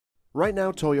Right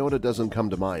now, Toyota doesn't come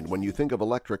to mind when you think of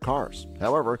electric cars.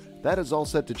 However, that is all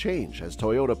set to change as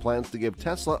Toyota plans to give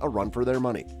Tesla a run for their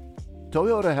money.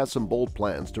 Toyota has some bold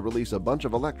plans to release a bunch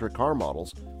of electric car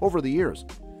models over the years.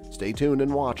 Stay tuned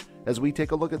and watch as we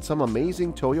take a look at some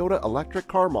amazing Toyota electric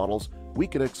car models we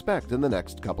can expect in the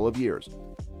next couple of years.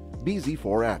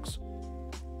 bZ4X.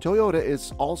 Toyota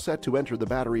is all set to enter the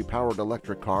battery-powered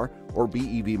electric car, or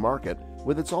BEV market,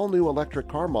 with its all-new electric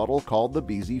car model called the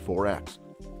bZ4X.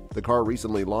 The car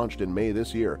recently launched in May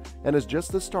this year and is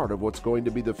just the start of what's going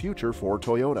to be the future for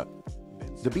Toyota.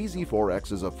 The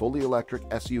bZ4X is a fully electric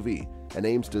SUV and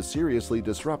aims to seriously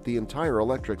disrupt the entire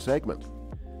electric segment.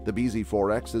 The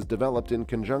bZ4X is developed in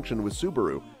conjunction with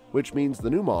Subaru, which means the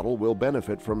new model will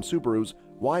benefit from Subaru's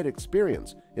wide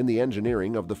experience in the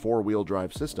engineering of the four-wheel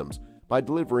drive systems by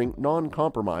delivering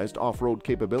non-compromised off-road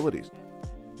capabilities.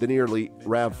 The nearly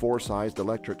RAV4-sized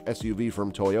electric SUV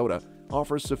from Toyota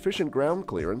offers sufficient ground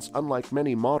clearance unlike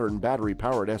many modern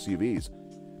battery-powered SUVs.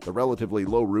 The relatively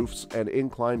low roofs and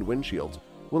inclined windshields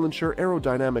will ensure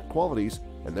aerodynamic qualities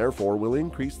and therefore will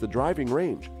increase the driving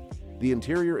range. The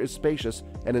interior is spacious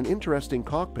and an interesting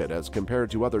cockpit as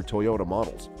compared to other Toyota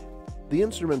models. The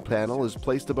instrument panel is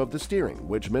placed above the steering,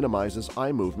 which minimizes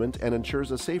eye movement and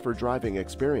ensures a safer driving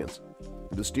experience.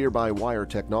 The steer-by-wire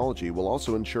technology will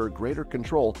also ensure greater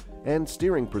control and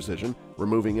steering precision,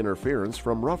 removing interference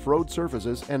from rough road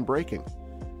surfaces and braking.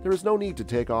 There is no need to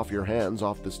take off your hands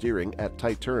off the steering at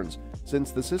tight turns,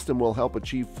 since the system will help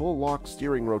achieve full lock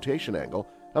steering rotation angle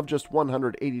of just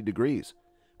 180 degrees,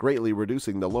 greatly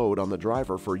reducing the load on the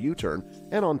driver for U-turn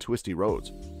and on twisty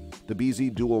roads. The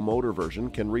BZ dual motor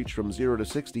version can reach from 0 to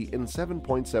 60 in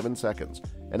 7.7 seconds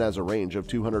and has a range of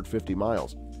 250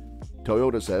 miles.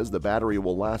 Toyota says the battery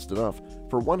will last enough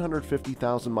for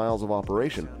 150,000 miles of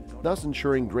operation, thus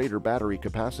ensuring greater battery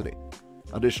capacity.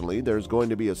 Additionally, there's going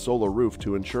to be a solar roof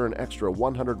to ensure an extra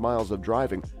 100 miles of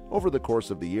driving over the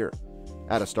course of the year.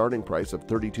 At a starting price of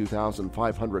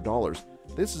 $32,500,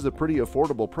 this is a pretty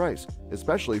affordable price,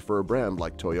 especially for a brand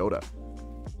like Toyota.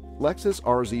 Lexus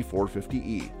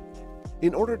RZ450e.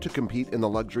 In order to compete in the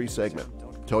luxury segment,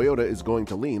 Toyota is going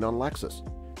to lean on Lexus.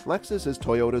 Lexus is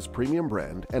Toyota's premium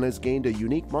brand and has gained a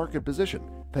unique market position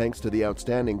thanks to the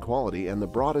outstanding quality and the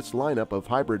broadest lineup of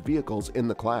hybrid vehicles in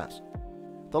the class.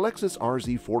 The Lexus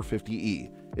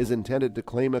RZ450e is intended to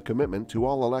claim a commitment to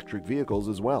all electric vehicles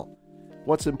as well.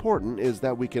 What's important is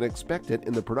that we can expect it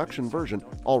in the production version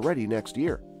already next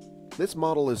year. This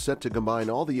model is set to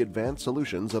combine all the advanced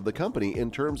solutions of the company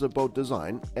in terms of both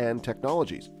design and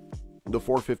technologies. The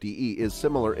 450e is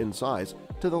similar in size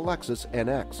to the Lexus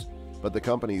NX, but the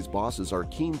company's bosses are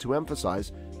keen to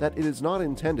emphasize that it is not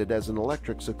intended as an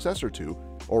electric successor to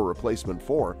or replacement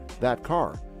for that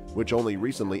car, which only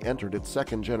recently entered its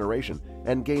second generation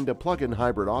and gained a plug-in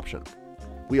hybrid option.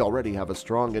 We already have a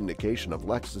strong indication of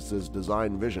Lexus's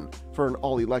design vision for an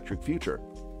all-electric future.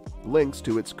 Links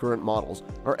to its current models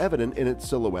are evident in its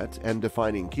silhouette and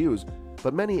defining cues,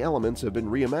 but many elements have been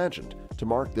reimagined to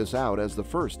mark this out as the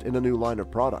first in a new line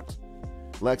of products.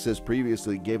 Lexus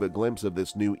previously gave a glimpse of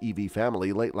this new EV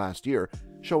family late last year,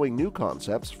 showing new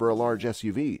concepts for a large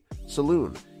SUV,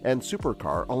 saloon, and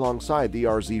supercar alongside the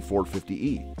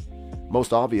RZ450e.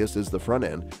 Most obvious is the front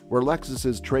end, where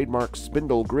Lexus's trademark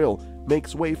spindle grille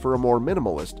makes way for a more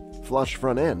minimalist, flush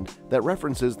front end that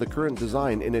references the current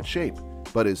design in its shape,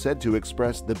 but is said to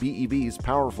express the BEV's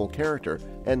powerful character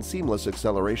and seamless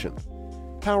acceleration.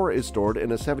 Power is stored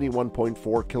in a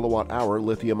 71.4 kilowatt-hour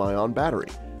lithium-ion battery,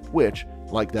 which,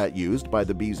 like that used by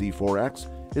the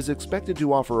bZ4X, is expected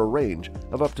to offer a range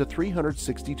of up to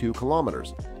 362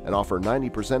 kilometers and offer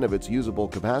 90% of its usable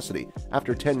capacity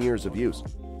after 10 years of use.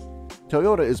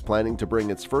 Toyota is planning to bring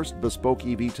its first bespoke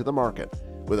EV to the market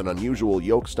with an unusual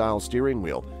yoke-style steering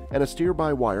wheel and a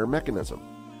steer-by-wire mechanism,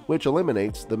 which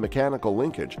eliminates the mechanical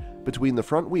linkage between the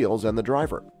front wheels and the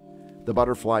driver. The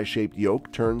butterfly-shaped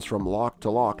yoke turns from lock to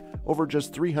lock over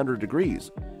just 300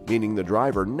 degrees, meaning the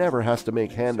driver never has to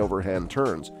make hand-over-hand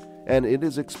turns, and it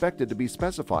is expected to be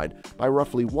specified by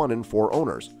roughly 1 in 4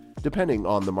 owners, depending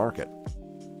on the market.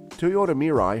 Toyota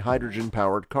Mirai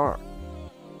hydrogen-powered car.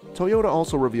 Toyota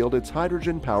also revealed its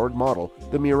hydrogen-powered model,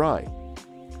 the Mirai.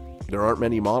 There aren't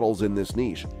many models in this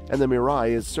niche, and the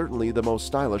Mirai is certainly the most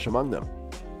stylish among them.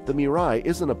 The Mirai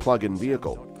isn't a plug-in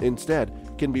vehicle.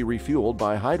 Instead, can be refueled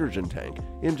by a hydrogen tank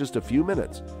in just a few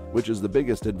minutes, which is the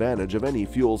biggest advantage of any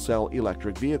fuel cell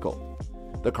electric vehicle.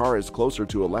 The car is closer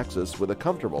to a Lexus with a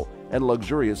comfortable and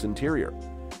luxurious interior.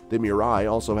 The Mirai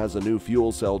also has a new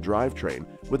fuel cell drivetrain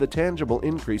with a tangible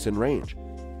increase in range.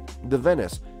 The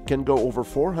Venice can go over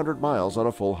 400 miles on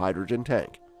a full hydrogen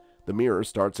tank. The The mirror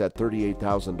starts at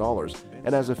 $38,000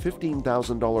 and has a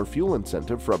 $15,000 fuel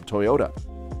incentive from Toyota.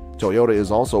 Toyota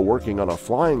is also working on a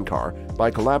flying car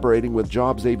by collaborating with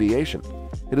Jobs Aviation.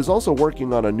 It is also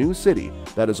working on a new city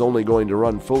that is only going to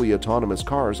run fully autonomous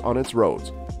cars on its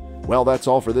roads. Well, that's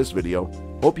all for this video.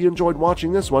 Hope you enjoyed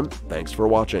watching this one. Thanks for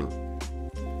watching.